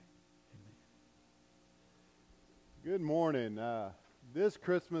Good morning. This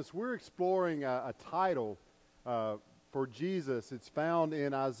Christmas, we're exploring a title for Jesus. It's found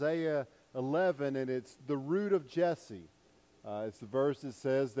in Isaiah 11, and it's the root of Jesse. It's the verse that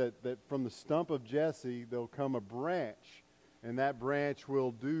says that from the stump of Jesse, there'll come a branch, and that branch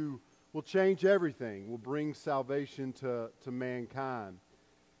will change everything, will bring salvation to mankind.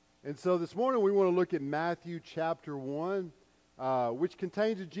 And so this morning, we want to look at Matthew chapter 1. Which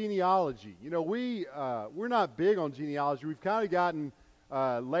contains a genealogy. You know, we're not big on genealogy. We've kind of gotten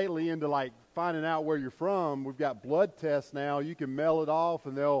lately into like finding out where you're from. We've got blood tests now. You can mail it off,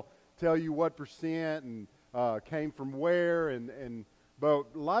 and they'll tell you what percent and came from where. But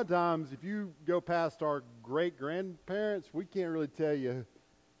a lot of times, if you go past our great grandparents, we can't really tell you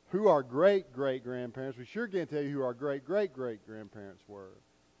who our great great grandparents. We sure can't tell you who our great great great grandparents were.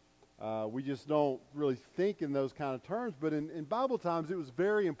 We just don't really think in those kind of terms. But in Bible times, it was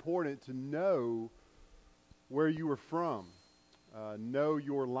very important to know where you were from, know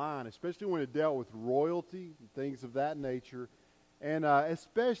your line, especially when it dealt with royalty and things of that nature, and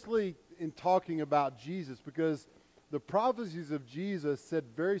especially in talking about Jesus, because the prophecies of Jesus said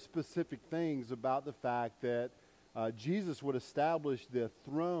very specific things about the fact that Jesus would establish the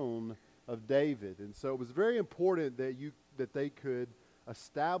throne of David. And so it was very important that they could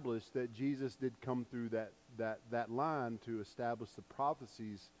establish that Jesus did come through that line to establish the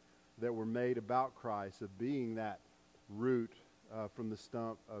prophecies that were made about Christ of being that root from the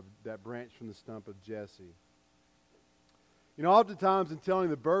stump of that branch from the stump of Jesse. You know, oftentimes in telling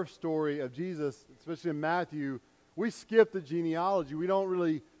the birth story of Jesus, especially in Matthew, we skip the genealogy. We don't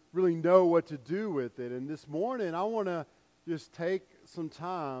really know what to do with it. And this morning, I want to just take some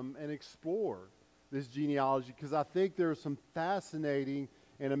time and explore this genealogy, because I think there are some fascinating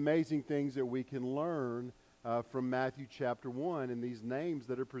and amazing things that we can learn from Matthew chapter 1 and these names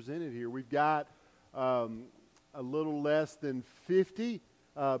that are presented here. We've got a little less than 50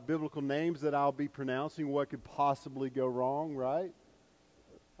 biblical names that I'll be pronouncing. What could possibly go wrong, right?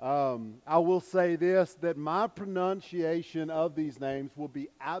 I will say this, that my pronunciation of these names will be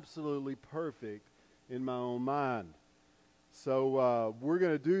absolutely perfect in my own mind. So we're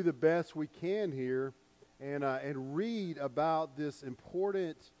going to do the best we can here and read about this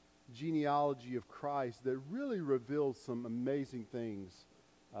important genealogy of Christ that really reveals some amazing things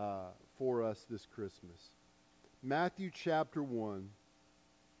for us this Christmas. Matthew chapter 1.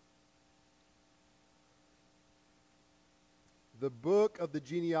 The book of the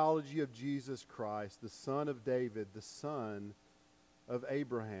genealogy of Jesus Christ, the son of David, the son of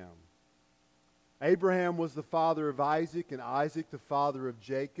Abraham. Abraham was the father of Isaac, and Isaac the father of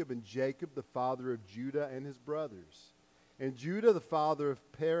Jacob, and Jacob the father of Judah and his brothers. And Judah the father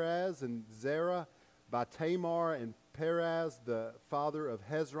of Perez and Zerah by Tamar, and Perez the father of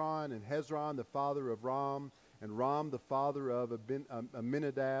Hezron, and Hezron the father of Ram, and Ram the father of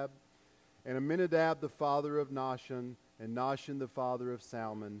Amminadab, and Amminadab the father of Nahshon, and Nahshon the father of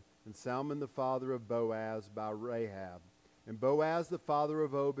Salmon, and Salmon the father of Boaz by Rahab, and Boaz the father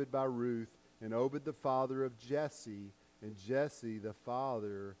of Obed by Ruth, and Obed the father of Jesse, and Jesse the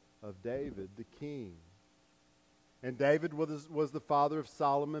father of David the king. And David was the father of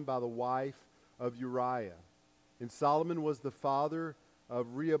Solomon by the wife of Uriah. And Solomon was the father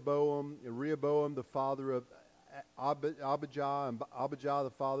of Rehoboam, and Rehoboam the father of Abijah, and Abijah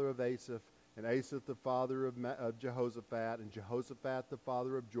the father of Asaph, and Asaph the father of Jehoshaphat, and Jehoshaphat the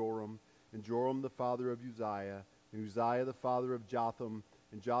father of Joram, and Joram the father of Uzziah, and Uzziah the father of Jotham,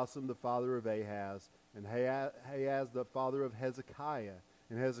 and Jotham the father of Ahaz, and Ahaz the father of Hezekiah,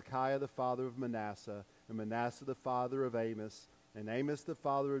 and Hezekiah the father of Manasseh, and Manasseh the father of Amos, and Amos the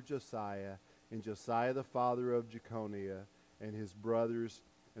father of Josiah, and Josiah the father of Jeconiah, and his brothers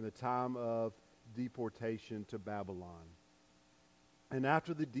in the time of deportation to Babylon. And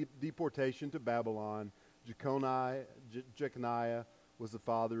after the deportation to Babylon, Jeconiah was the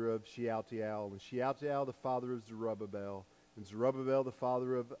father of Shealtiel, and Shealtiel the father of Zerubbabel, and Zerubbabel the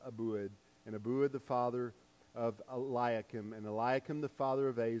father of Abiud, and Abiud the father of Eliakim, and Eliakim the father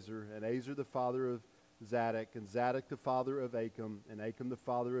of Azar, and Azar the father of Zadok, and Zadok the father of Achim, and Achim the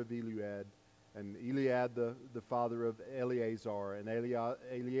father of Eliad, and Eliad the father of Eleazar, and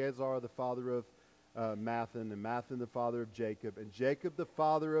Eleazar the father of Mathan, and Mathan the father of Jacob, and Jacob the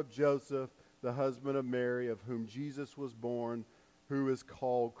father of Joseph, the husband of Mary, of whom Jesus was born, who is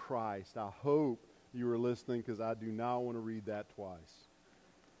called Christ. I hope you were listening, because I do not want to read that twice.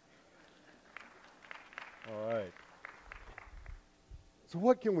 All right. So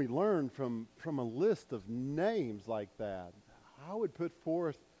what can we learn from a list of names like that? I would put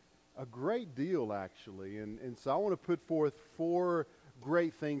forth a great deal, actually. And so I want to put forth 4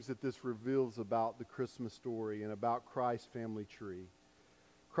 great things that this reveals about the Christmas story and about Christ's family tree.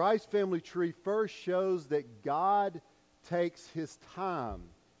 Christ's family tree first shows that God takes His time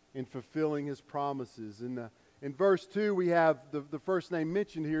in fulfilling His promises. In verse 2, we have the first name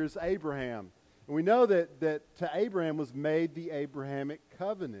mentioned here is Abraham. And we know that to Abraham was made the Abrahamic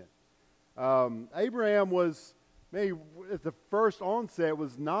covenant. Abraham was, maybe at the first onset,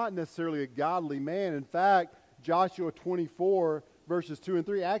 was not necessarily a godly man. In fact, Joshua 24, verses 2 and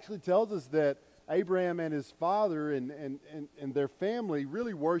 3 actually tells us that Abraham and his father and their family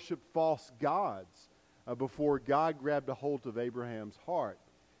really worshiped false gods before God grabbed a hold of Abraham's heart.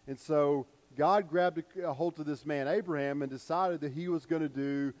 And so God grabbed a hold of this man, Abraham, and decided that he was going to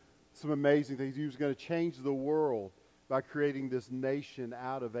do some amazing things. He was going to change the world by creating this nation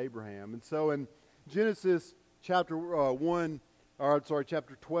out of Abraham. And so in Genesis chapter 12,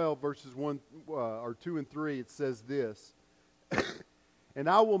 verses 2 and 3, it says this, "And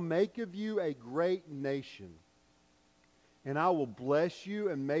I will make of you a great nation, and I will bless you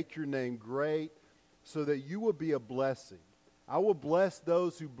and make your name great, so that you will be a blessing. I will bless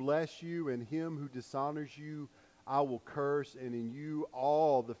those who bless you, and him who dishonors you I will curse, and in you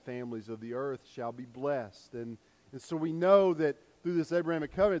all the families of the earth shall be blessed." And so we know that through this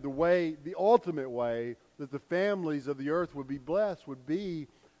Abrahamic covenant, the ultimate way that the families of the earth would be blessed would be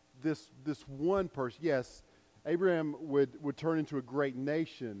this one person. Yes, Abraham would turn into a great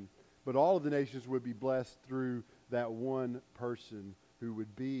nation, but all of the nations would be blessed through that one person who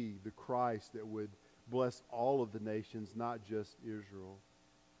would be the Christ that would bless all of the nations, not just Israel.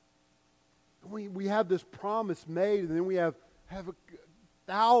 We have this promise made, and then we have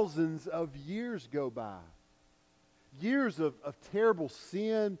thousands of years go by. Years of terrible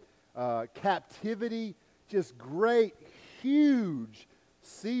sin, captivity, just great, huge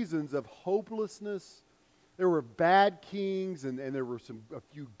seasons of hopelessness. There were bad kings, and there were a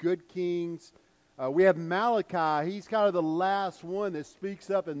few good kings. We have Malachi. He's kind of the last one that speaks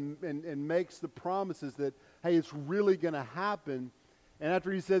up and makes the promises that, hey, it's really going to happen. And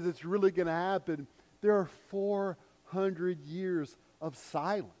after he says it's really going to happen, there are 400 years of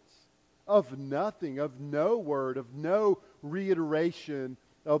silence, of nothing, of no word, of no reiteration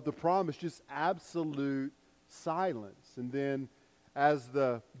of the promise, just absolute silence. And then, as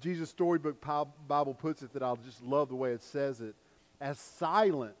the Jesus Storybook Bible puts it, that I just love the way it says it, as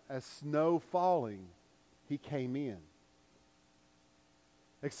silent as snow falling, he came in.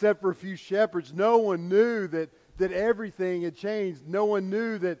 Except for a few shepherds, no one knew that everything had changed. No one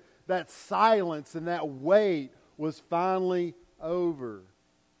knew that silence and that wait was finally over.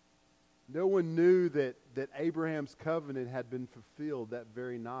 No one knew that Abraham's covenant had been fulfilled that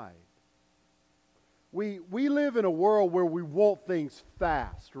very night. We live in a world where we want things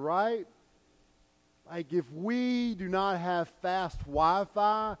fast, right? Like if we do not have fast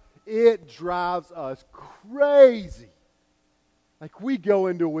Wi-Fi, it drives us crazy. Like we go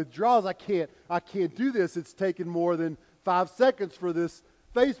into withdrawals. I can't do this. It's taken more than 5 seconds for this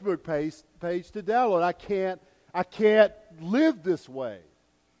Facebook page to download. I can't live this way.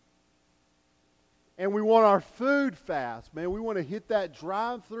 And we want our food fast, man. We want to hit that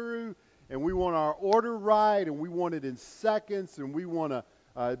drive-through, and we want our order right, and we want it in seconds, and we want to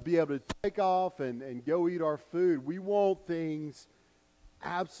be able to take off and go eat our food. We want things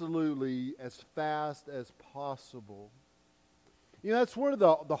absolutely as fast as possible. You know, that's one of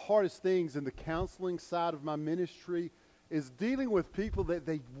the hardest things in the counseling side of my ministry is dealing with people that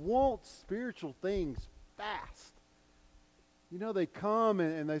they want spiritual things fast. You know, they come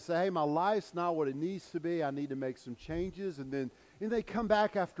and they say, hey, my life's not what it needs to be. I need to make some changes. And then they come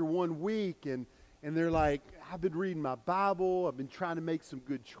back after 1 week and they're like, I've been reading my Bible. I've been trying to make some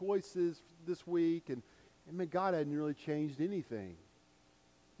good choices this week. And man, God hadn't really changed anything.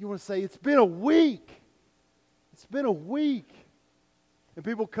 You want to say, it's been a week. It's been a week. And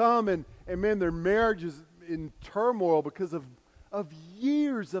people come and man, their marriage is in turmoil because of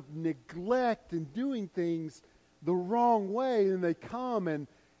years of neglect and doing things the wrong way. And they come and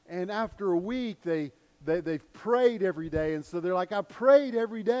after a week they've prayed every day. And so they're like, I prayed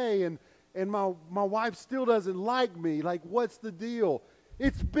every day and my wife still doesn't like me. Like, what's the deal?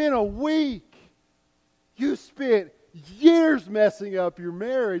 It's been a week. You spent years messing up your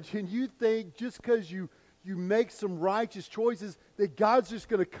marriage, and you think just because you make some righteous choices that God's just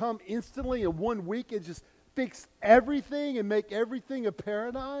going to come instantly in 1 week and just fix everything and make everything a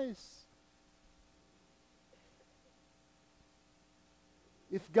paradise?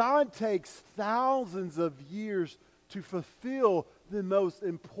 If God takes thousands of years to fulfill the most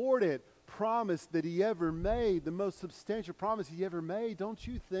important promise that He ever made, the most substantial promise He ever made, don't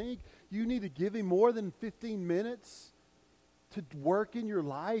you think you need to give Him more than 15 minutes to work in your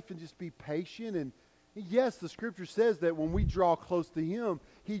life and just be patient. And yes, the Scripture says that when we draw close to Him,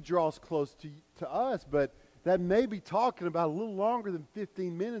 He draws close to us. But that may be talking about a little longer than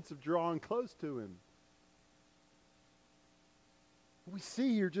 15 minutes of drawing close to Him. We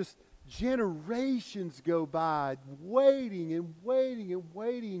see here just generations go by waiting and waiting and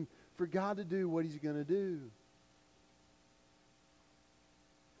waiting for God to do what He's going to do.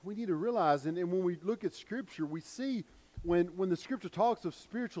 We need to realize, and when we look at Scripture, we see when the Scripture talks of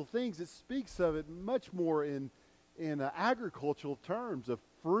spiritual things, it speaks of it much more in agricultural terms, of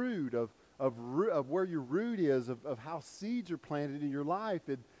fruit, of where your root is, of how seeds are planted in your life.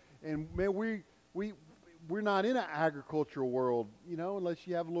 And man, we're not in an agricultural world, unless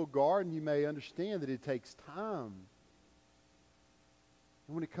you have a little garden, you may understand that it takes time.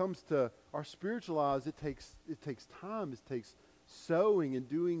 And when it comes to our spiritual lives, it takes time. It takes sowing and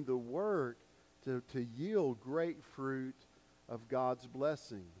doing the work to yield great fruit of God's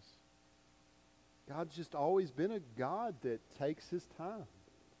blessings. God's just always been a God that takes His time.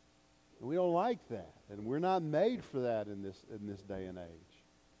 And we don't like that. And we're not made for that in this day and age.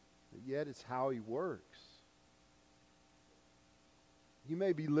 But yet it's how He works. You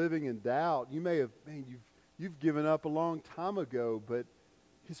may be living in doubt. You may have, you've given up a long time ago, but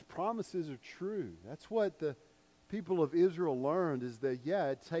His promises are true. That's what the people of Israel learned, is that,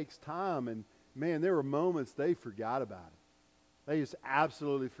 it takes time. And man, there were moments they forgot about it. They just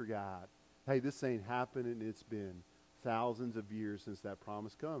absolutely forgot. Hey, this ain't happening. It's been thousands of years since that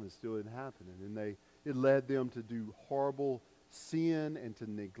promise come. It still isn't happening. And it led them to do horrible sin and to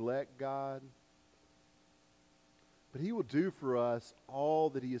neglect God. But He will do for us all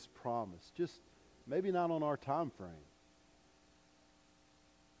that He has promised. Just maybe not on our time frame.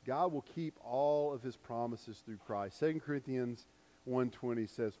 God will keep all of His promises through Christ. 2 Corinthians 1:20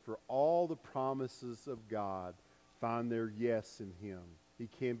 says, "For all the promises of God find their yes in Him. He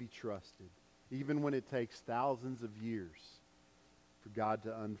can be trusted, even when it takes thousands of years for God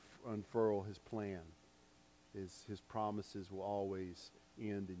to unfurl His plan. His promises will always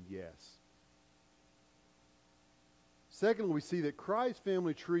end in yes." Secondly, we see that Christ's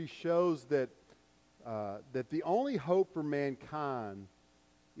family tree shows that the only hope for mankind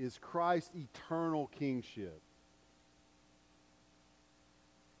is Christ's eternal kingship.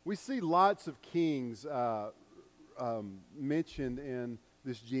 We see lots of kings mentioned in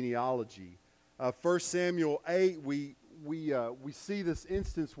this genealogy. 1 Samuel 8, we see this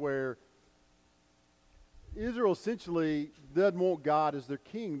instance where Israel essentially doesn't want God as their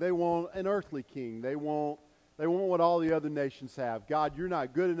king. They want an earthly king. They want what all the other nations have. God, you're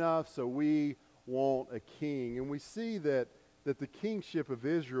not good enough, so we want a king. And we see that the kingship of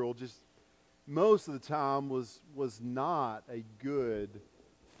Israel just most of the time was not a good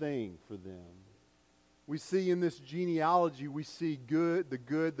thing for them. We see in this genealogy, we see the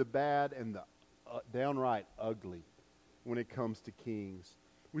good, the bad, and the downright ugly when it comes to kings.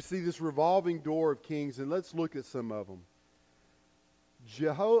 We see this revolving door of kings, and let's look at some of them.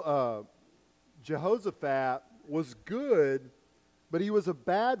 Jehoshaphat was good, but he was a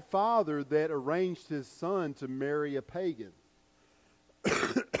bad father that arranged his son to marry a pagan.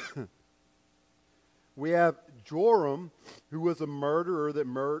 We have Joram, who was a murderer that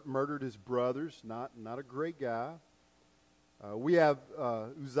murdered his brothers. Not a great guy. We have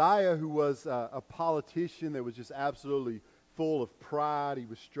Uzziah, who was a politician that was just absolutely full of pride. He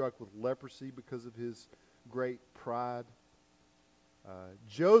was struck with leprosy because of his great pride.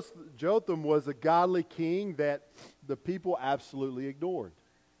 Jotham was a godly king that the people absolutely ignored.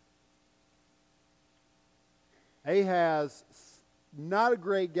 Ahaz, not a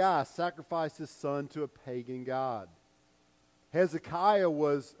great guy, sacrificed his son to a pagan god. Hezekiah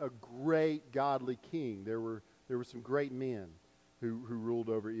was a great godly king. There were some great men who ruled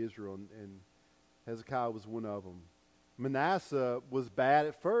over Israel, and Hezekiah was one of them. Manasseh was bad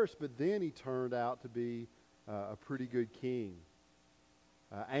at first, but then he turned out to be a pretty good king.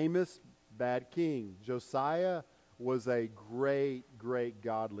 Amos, bad king. Josiah was a great, great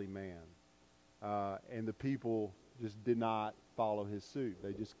godly man. And the people just did not follow his suit.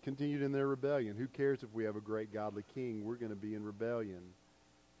 They just continued in their rebellion. Who cares if we have a great godly king? We're going to be in rebellion.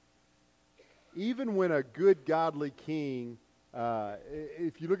 Even when a good godly king,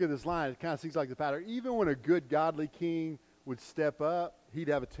 if you look at this line, it kind of seems like the pattern. Even when a good godly king would step up, he'd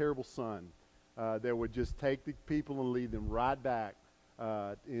have a terrible son that would just take the people and lead them right back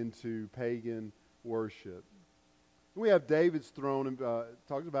into pagan worship. We have David's throne,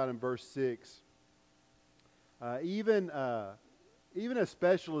 talked about in verse 6. Even as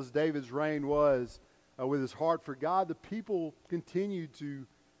special as David's reign was, with his heart for God, the people continued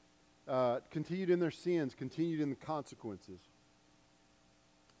in their sins, continued in the consequences.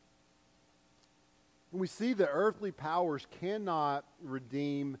 And we see that earthly powers cannot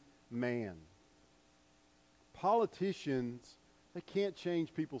redeem man. Politicians, they can't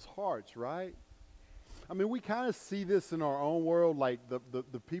change people's hearts, right? I mean, we kind of see this in our own world, like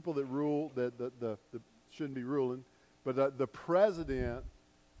the people that rule, that shouldn't be ruling, but the president,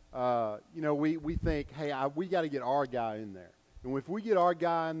 we think, hey, we got to get our guy in there. And if we get our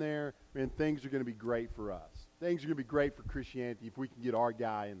guy in there, man, things are going to be great for us. Things are going to be great for Christianity if we can get our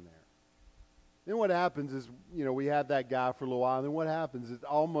guy in there. Then what happens is, we have that guy for a little while, and then what happens is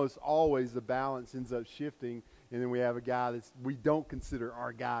almost always the balance ends up shifting, and then we have a guy we don't consider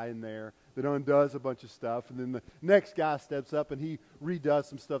our guy in there that undoes a bunch of stuff, and then the next guy steps up and he redoes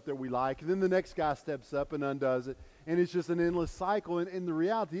some stuff that we like, and then the next guy steps up and undoes it, and it's just an endless cycle. And the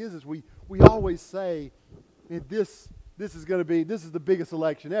reality is we always say, this is the biggest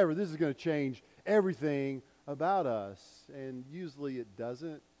election ever. This is going to change everything about us, and usually it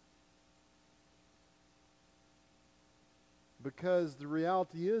doesn't. Because the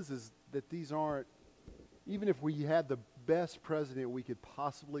reality is that these aren't, even if we had the best president we could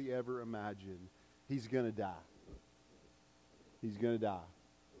possibly ever imagine, he's going to die. He's going to die.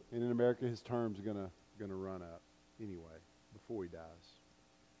 And in America, his term's going to run up anyway, before he dies.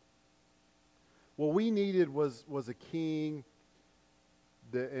 What we needed was a king,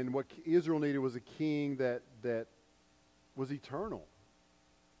 and what Israel needed was a king that was eternal,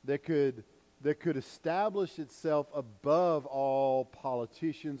 that could establish itself above all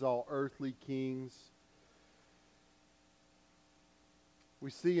politicians, all earthly kings.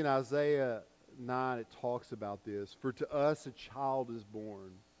 We see in Isaiah 9, it talks about this. For to us a child is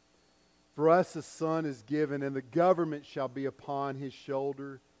born. For us a son is given, and the government shall be upon his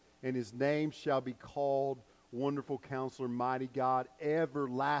shoulder, and his name shall be called Wonderful Counselor, Mighty God,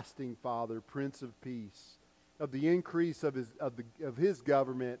 Everlasting Father, Prince of Peace. Of the increase of his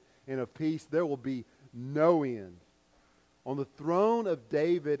government and of peace there will be no end. On the throne of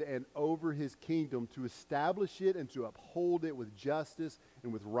David and over his kingdom, to establish it and to uphold it with justice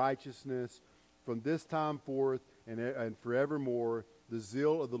and with righteousness from this time forth and forevermore. The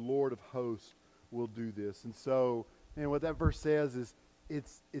zeal of the Lord of hosts will do this. And so, what that verse says is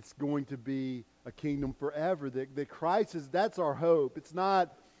it's going to be a kingdom forever. That Christ is, that's our hope. It's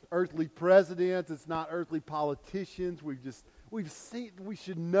not earthly presidents. It's not earthly politicians. We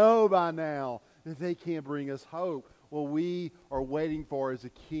should know by now that they can't bring us hope. What we are waiting for is a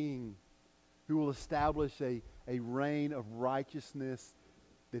king who will establish a reign of righteousness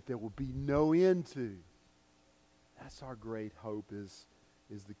that there will be no end to. That's our great hope, is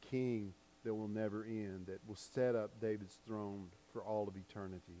the king that will never end, that will set up David's throne for all of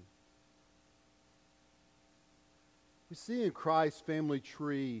eternity. We see in Christ's family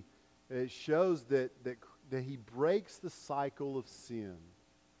tree, it shows that he breaks the cycle of sin.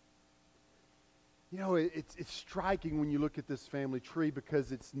 It's striking when you look at this family tree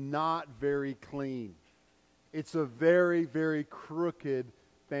because it's not very clean. It's a very, very crooked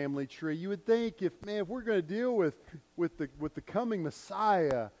family tree. You would think if we're going to deal with the coming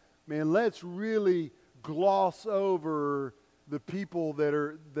Messiah, let's really gloss over the people that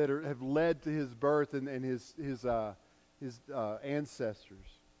have led to his birth and his ancestors.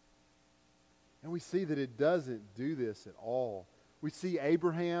 And we see that it doesn't do this at all. We see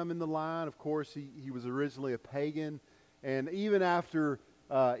Abraham in the line. Of course, he was originally a pagan, and even after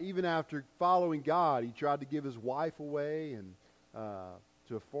following God, he tried to give his wife away and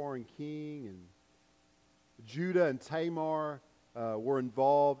to a foreign king. And Judah and Tamar were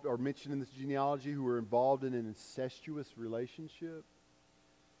involved, or mentioned in this genealogy, who were involved in an incestuous relationship.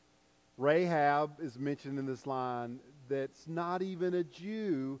 Rahab is mentioned in this line, that's not even a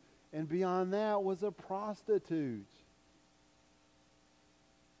Jew, and beyond that was a prostitute.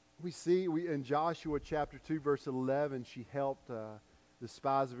 We see in Joshua chapter 2, verse 11, she helped the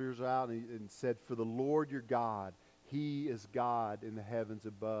spies of Israel out and said, "For the Lord your God, He is God in the heavens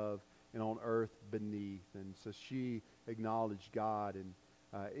above and on earth beneath." And so she acknowledged God. And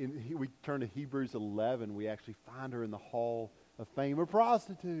we turn to Hebrews 11. We actually find her in the hall of fame. A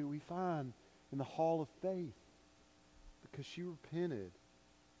prostitute we find in the hall of faith because she repented.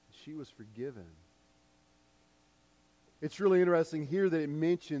 She was forgiven. It's really interesting here that it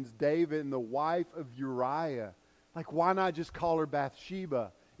mentions David and the wife of Uriah. Like, why not just call her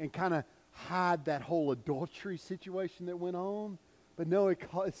Bathsheba and kind of hide that whole adultery situation that went on? But no,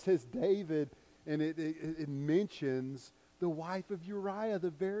 it says David, and it mentions the wife of Uriah, the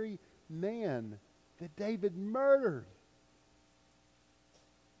very man that David murdered.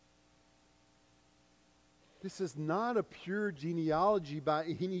 This is not a pure genealogy by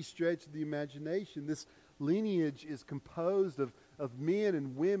any stretch of the imagination. This lineage is composed of of men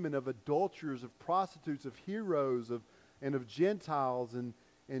and women, of adulterers, of prostitutes, of heroes, and of Gentiles. And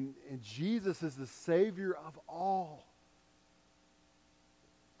Jesus is the Savior of all.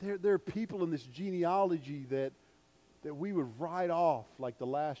 There are people in this genealogy that we would write off like the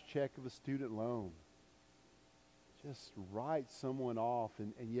last check of a student loan. Just write someone off,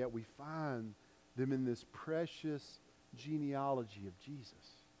 and yet we find them in this precious genealogy of Jesus.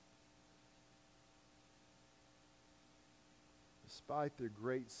 Despite their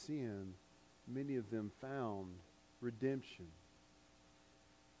great sin, many of them found redemption.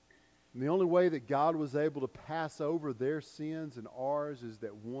 And the only way that God was able to pass over their sins and ours is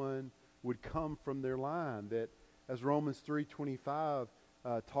that one would come from their line. That, as Romans 3:25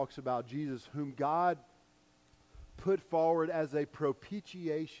 talks about Jesus, whom God put forward as a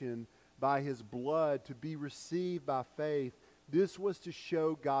propitiation by his blood to be received by faith. This was to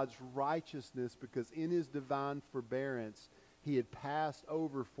show God's righteousness, because in his divine forbearance he had passed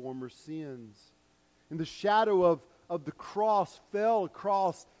over former sins. And the shadow of the cross fell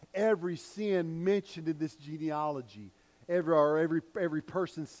across every sin mentioned in this genealogy. Every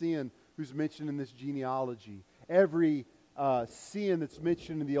person's sin who's mentioned in this genealogy. Every sin that's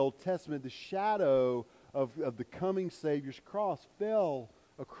mentioned in the Old Testament, the shadow of the coming Savior's cross fell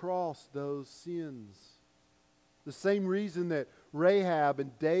across those sins. The same reason that Rahab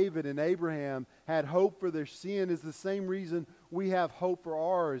and David and Abraham had hope for their sin is the same reason we have hope for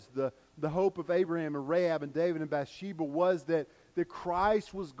ours. The hope of Abraham and Rahab and David and Bathsheba was that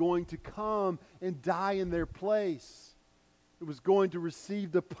Christ was going to come and die in their place. It was going to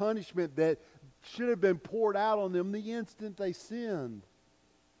receive the punishment that should have been poured out on them the instant they sinned.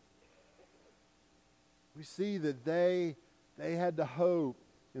 We see that they had the hope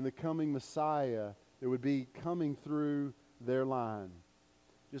in the coming Messiah that would be coming through their line.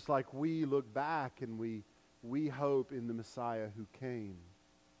 Just like we look back and we hope in the Messiah who came.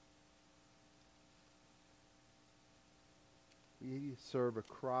 We serve a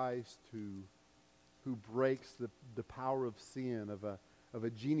Christ who breaks the power of sin, of a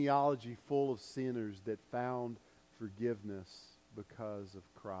genealogy full of sinners that found forgiveness because of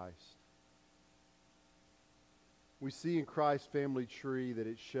Christ. We see in Christ's family tree that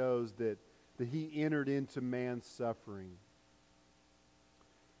it shows that he entered into man's suffering.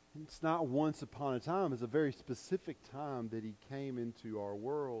 It's not once upon a time. It's a very specific time that he came into our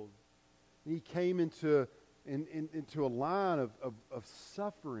world. And he came into a line of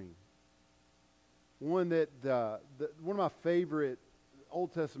suffering. One of my favorite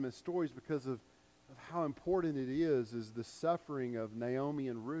Old Testament stories, because of how important it is the suffering of Naomi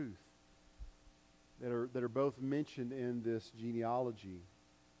and Ruth that are both mentioned in this genealogy.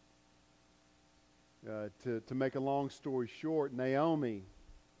 To make a long story short, Naomi,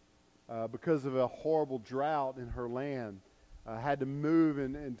 because of a horrible drought in her land, had to move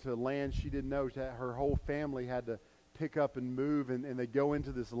into land she didn't know. Her whole family had to pick up and move, and they go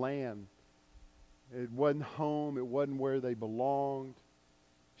into this land. It wasn't home. It wasn't where they belonged.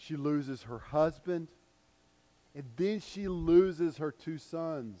 She loses her husband, and then she loses her two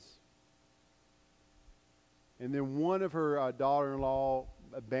sons. And then one of her daughter-in-law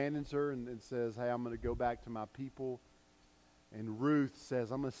abandons her and says, "Hey, I'm going to go back to my people." And Ruth says,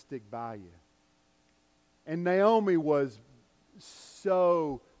 "I'm going to stick by you." And Naomi was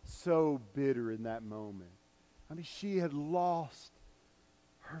so bitter in that moment. I mean, she had lost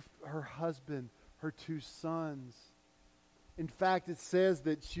her husband, her two sons. In fact, it says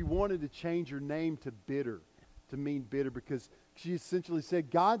that she wanted to change her name to Bitter, to mean bitter, because she essentially said,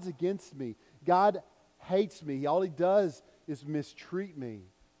 God's against me. God hates me. All he does is mistreat me.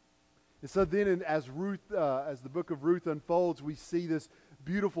 And so then as the book of Ruth unfolds, we see this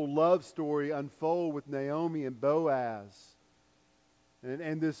beautiful love story unfold with Naomi and Boaz.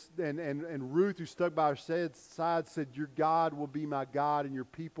 And Ruth, who stuck by her side, said, "Your God will be my God and your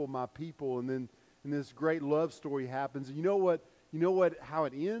people my people." And then this great love story happens. And you know what? How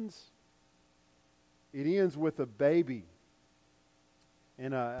it ends? It ends with a baby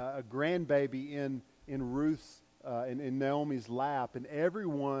and a grandbaby in Ruth's in Naomi's lap, and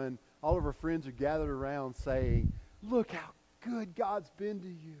everyone, all of her friends, are gathered around saying, "Look how good God's been to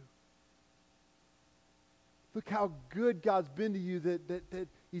you. Look how good God's been to you that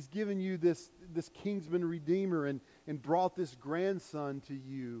He's given you this kinsman redeemer and brought this grandson to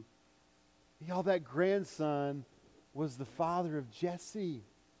you." Y'all, that grandson was the father of Jesse.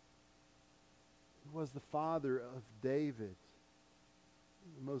 He was the father of David,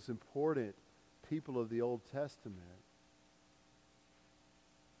 the most important people of the Old Testament.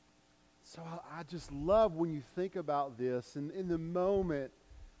 So I just love when you think about this, and in the moment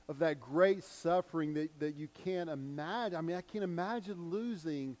of that great suffering that you can't imagine. I mean, I can't imagine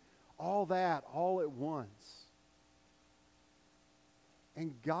losing all that all at once.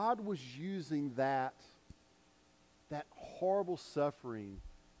 And God was using that horrible suffering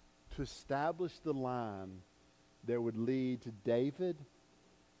to establish the line that would lead to David,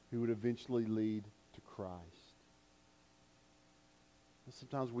 who would eventually lead to Christ. And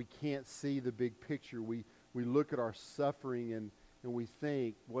sometimes we can't see the big picture. We look at our suffering and we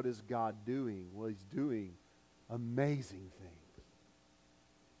think, what is God doing? Well, He's doing amazing things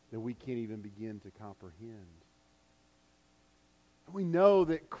that we can't even begin to comprehend. And we know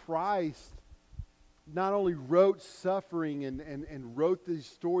that Christ not only wrote suffering and wrote these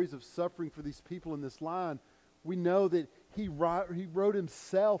stories of suffering for these people in this line, we know that He wrote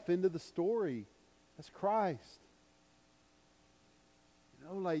Himself into the story as Christ. You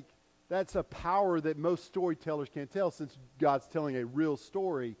know, like, that's a power that most storytellers can't tell, since God's telling a real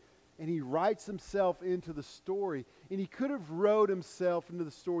story. And He writes Himself into the story. And He could have wrote Himself into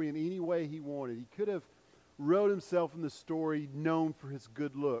the story in any way He wanted. He could have wrote Himself in the story known for His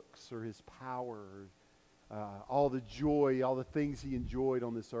good looks or His power, all the joy, all the things He enjoyed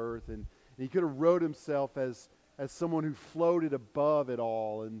on this earth. And He could have wrote Himself as someone who floated above it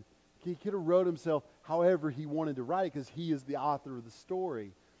all. And He could have wrote Himself however He wanted to write it, because He is the author of the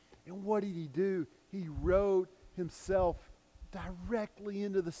story. And what did He do? He wrote Himself directly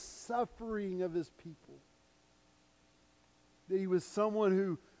into the suffering of His people. That He was someone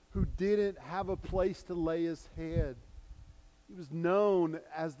who didn't have a place to lay His head. He was known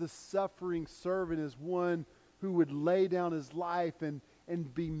as the suffering servant, as one who would lay down His life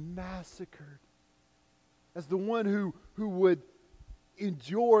and be massacred. As the one who would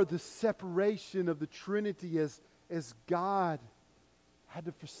endure the separation of the Trinity as God had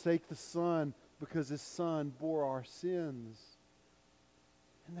to forsake the Son because His Son bore our sins.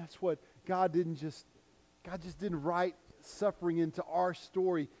 And that's what God just didn't write suffering into our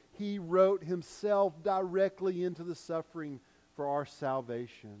story. He wrote Himself directly into the suffering for our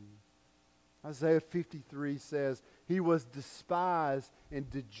salvation. Isaiah 53 says, He was despised and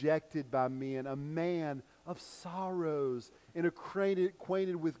dejected by men, a man of sorrows and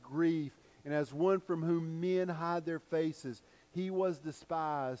acquainted with grief, and as one from whom men hide their faces. He was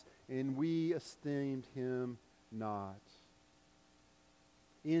despised, and we esteemed Him not.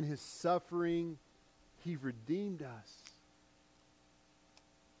 In His suffering, He redeemed us.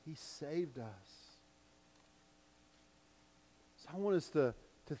 He saved us. So I want us to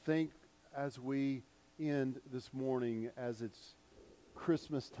think as we end this morning, as it's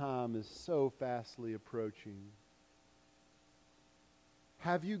Christmas time is so fastly approaching.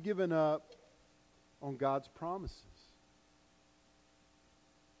 Have you given up on God's promises?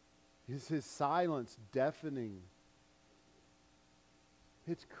 Is His silence deafening?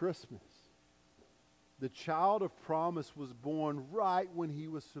 It's Christmas. The child of promise was born right when He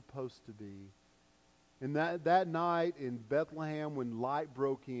was supposed to be. And that night in Bethlehem, when light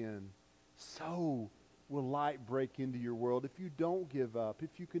broke in, so will light break into your world if you don't give up,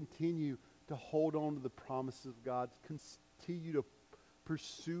 if you continue to hold on to the promises of God, continue to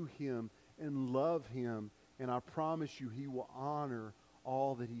pursue Him and love Him, and I promise you He will honor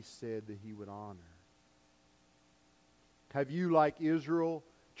all that He said that He would honor. Have you, like Israel,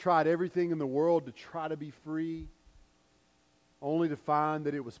 tried everything in the world to try to be free, only to find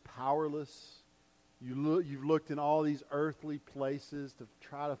that it was powerless? You've looked in all these earthly places to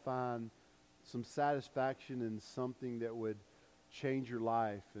try to find some satisfaction in something that would change your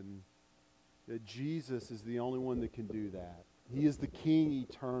life, and that Jesus is the only one that can do that. He is the King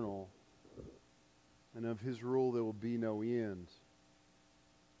eternal, and of His rule there will be no end.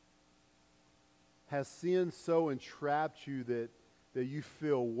 Has sin so entrapped you that you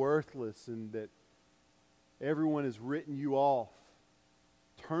feel worthless and that everyone has written you off?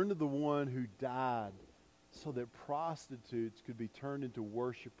 Turn to the one who died so that prostitutes could be turned into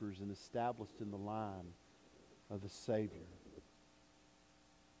worshipers and established in the line of the Savior.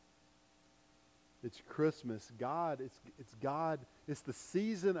 It's Christmas. It's God. It's the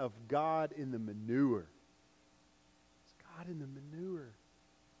season of God in the manure. It's God in the manure.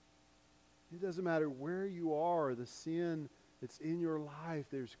 It doesn't matter where you are, the sin that's in your life,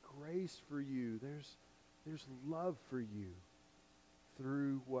 there's grace for you. There's love for you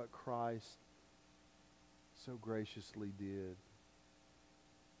through what Christ so graciously did.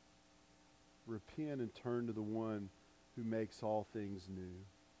 Repent and turn to the one who makes all things new.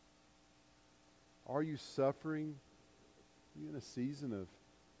 Are you suffering? Are you in a season of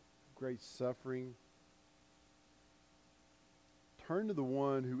great suffering? Turn to the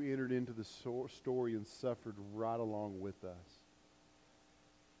one who entered into the story and suffered right along with us.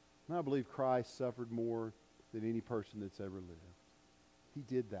 And I believe Christ suffered more than any person that's ever lived. He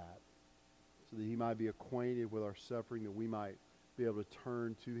did that so that he might be acquainted with our suffering, that we might be able to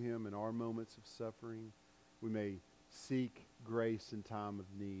turn to him in our moments of suffering. We may seek grace in time of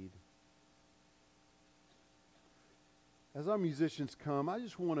need. As our musicians come, I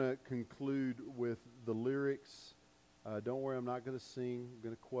just want to conclude with the lyrics. Don't worry, I'm not going to sing. I'm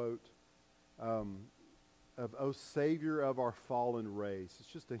going to quote of "O Savior of Our Fallen Race." It's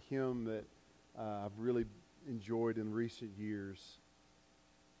just a hymn that I've really enjoyed in recent years.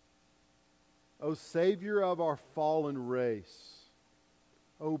 O Savior of our fallen race,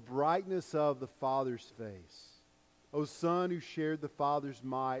 O brightness of the Father's face, O Son who shared the Father's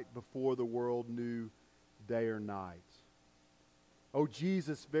might before the world knew day or night. O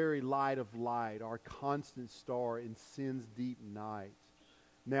Jesus, very light of light, our constant star in sin's deep night.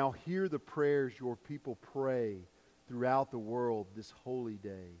 Now hear the prayers your people pray throughout the world this holy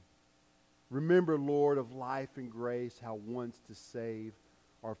day. Remember, Lord of life and grace, how once to save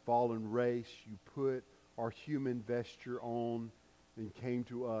our fallen race you put our human vesture on and came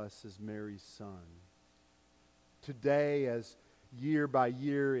to us as Mary's Son. Today, as year by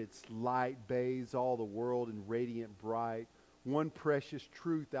year its light bathes all the world in radiant bright, one precious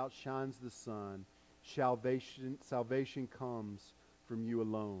truth outshines the sun. Salvation comes from you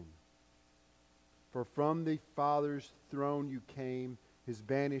alone. For from the Father's throne you came, his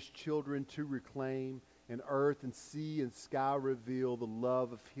banished children to reclaim, and earth and sea and sky reveal the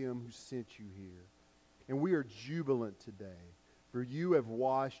love of him who sent you here. And we are jubilant today, for you have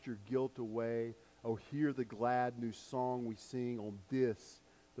washed your guilt away. Oh, hear the glad new song we sing on this,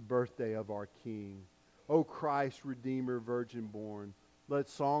 the birthday of our King. O Christ, Redeemer, Virgin born, let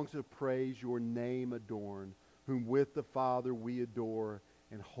songs of praise your name adorn, whom with the Father we adore,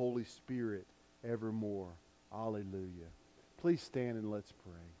 and Holy Spirit evermore. Alleluia. Please stand and let's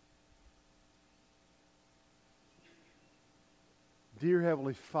pray. Dear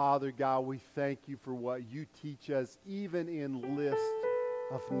Heavenly Father, God, we thank you for what you teach us, even in lists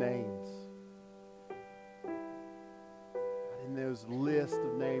of names. In those lists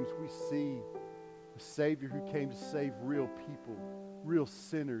of names, we see a Savior who came to save real people, real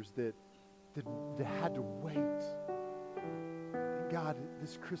sinners that had to wait. And God,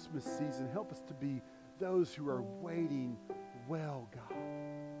 this Christmas season, help us to be those who are waiting well, God.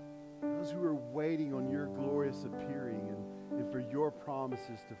 Those who are waiting on your glorious appearing and for your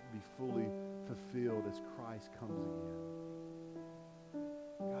promises to be fully fulfilled as Christ comes again.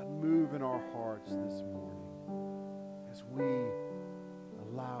 God, move in our hearts this morning as we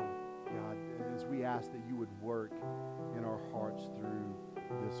allow, God, as we ask that you would work in our hearts through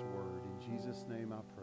this word. In Jesus' name I pray.